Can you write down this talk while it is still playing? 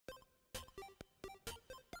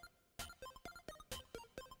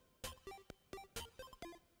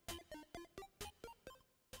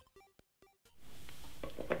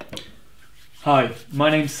Hi, my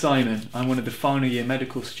name's Simon. I'm one of the final year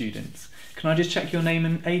medical students. Can I just check your name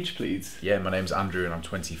and age, please? Yeah, my name's Andrew and I'm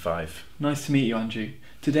 25. Nice to meet you, Andrew.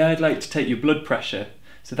 Today I'd like to take your blood pressure,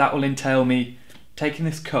 so that will entail me taking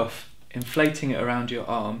this cuff, inflating it around your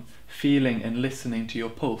arm, feeling and listening to your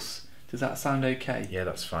pulse. Does that sound okay? Yeah,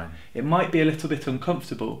 that's fine. It might be a little bit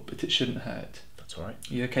uncomfortable, but it shouldn't hurt. That's alright.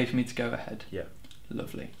 Are you okay for me to go ahead? Yeah.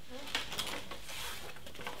 Lovely.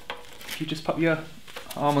 If you just pop your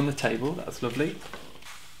arm on the table, that's lovely.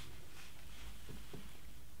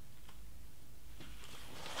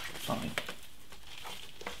 Fine.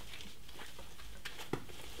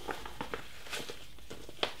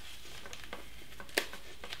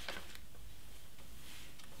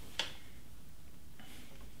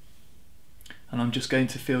 And I'm just going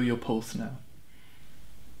to feel your pulse now.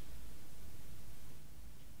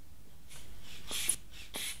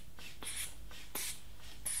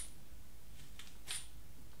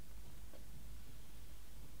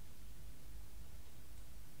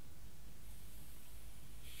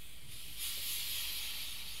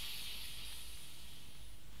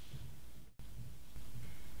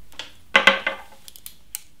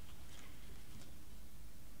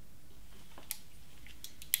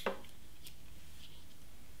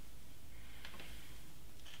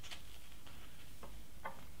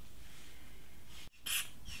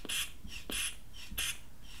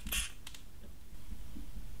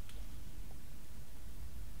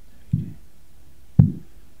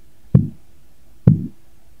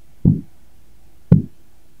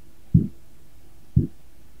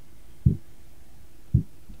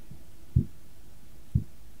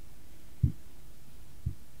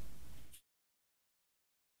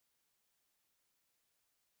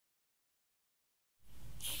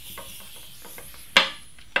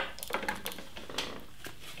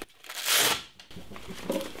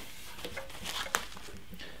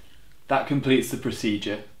 That completes the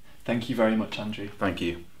procedure. Thank you very much, Andrew. Thank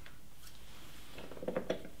you.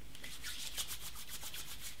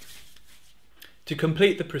 To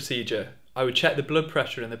complete the procedure, I would check the blood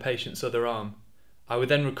pressure in the patient's other arm. I would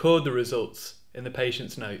then record the results in the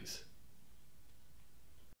patient's notes.